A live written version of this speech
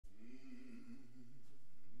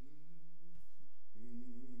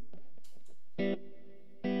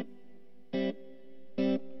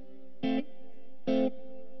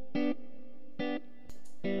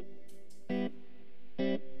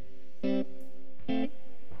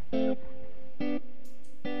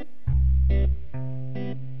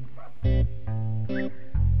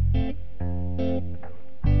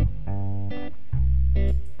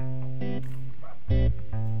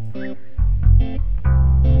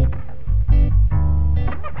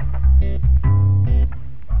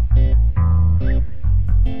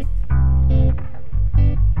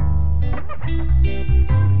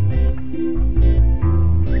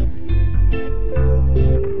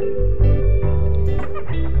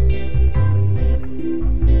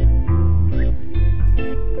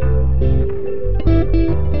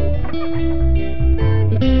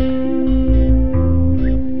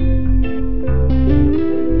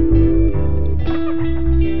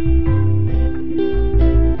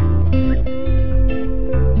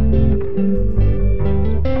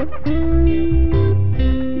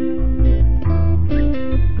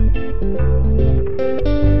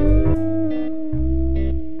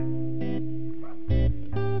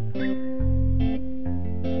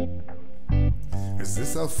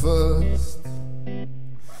this our first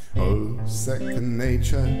or second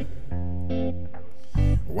nature?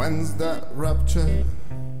 When's that rapture?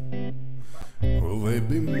 Will they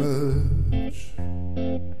be merged?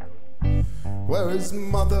 Where is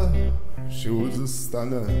mother? She was a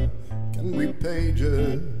stunner. Can we page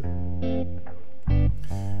her?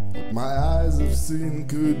 What my eyes have seen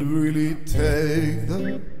could really take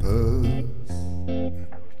the purse.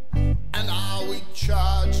 And are we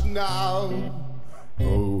charged now?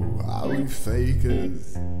 Oh, are we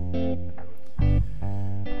fakers?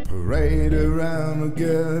 Parade around or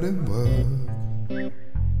get in work,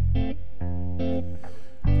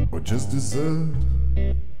 or just desert?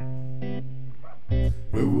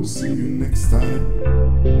 We will see you next time.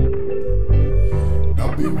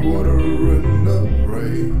 There'll be water in the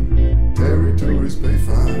rain, territories pay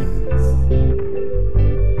fines.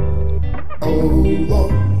 Oh,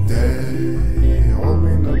 long day, all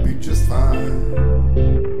may not be just fine.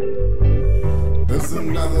 There's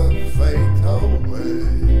another fatal way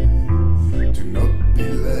to not be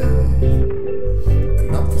late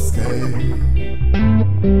and obfuscate.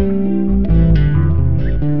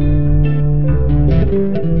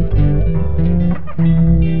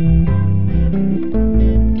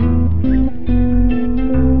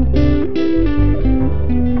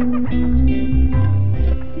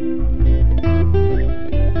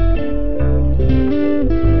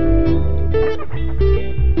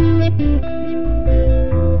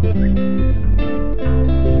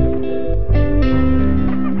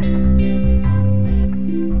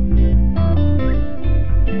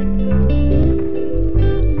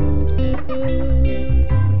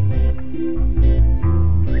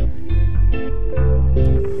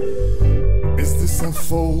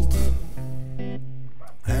 Fault,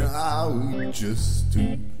 and are we just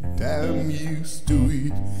too damn used to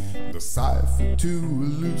it? The cypher too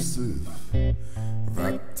elusive,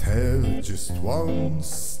 that tale just won't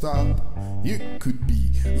stop. You could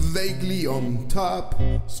be vaguely on top,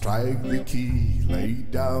 strike the key, lay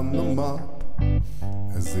down the mop,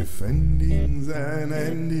 as if endings and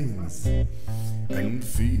endings and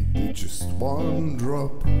feed it just one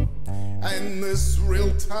drop. And this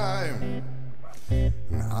real time,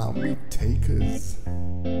 and are we takers?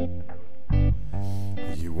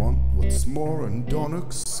 You want what's more and don't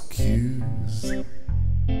excuse,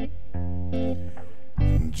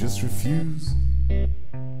 and just refuse.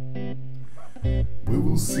 We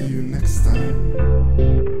will see you next time.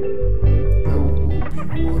 There will be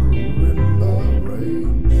water in the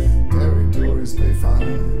rain, territories pay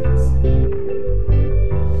fines.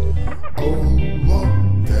 Oh,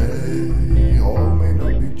 long day, all may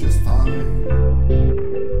not be just fine.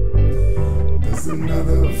 There's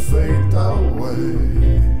another fatal way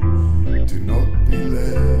to not be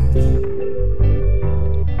late.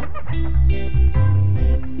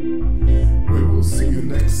 We will see you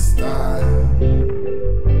next time.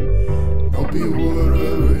 There'll be water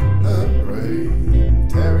in the rain,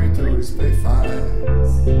 territories pay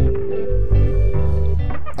fines.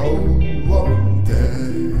 Oh, long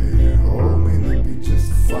day, all may not be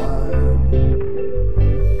just fine.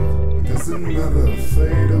 There's another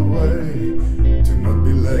fade away to not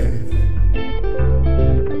be late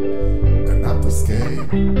and obfuscate.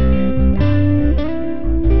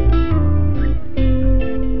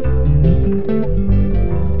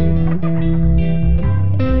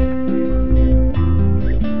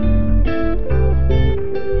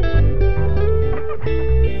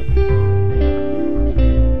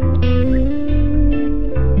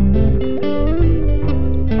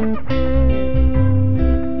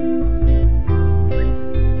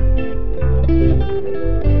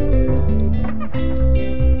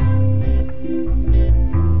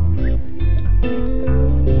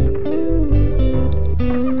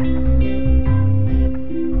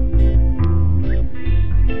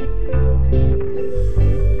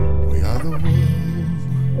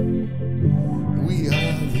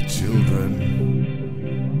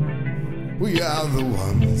 We are the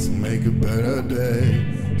ones who make a better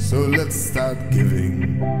day, so let's start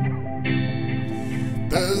giving.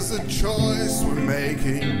 There's a choice we're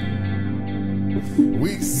making.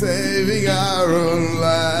 We're saving our own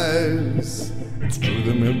lives. It's true,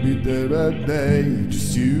 there may be day by day,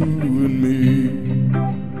 just you and me.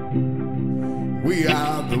 We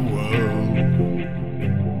are the world.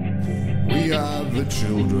 We are the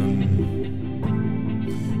children.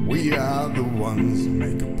 We are the ones who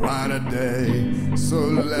make a brighter day, so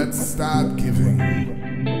let's start giving.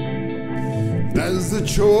 There's a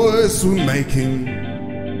choice we're making.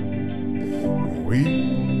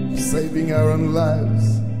 We're saving our own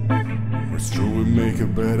lives. It's true, we make a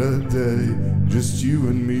better day, just you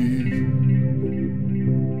and me.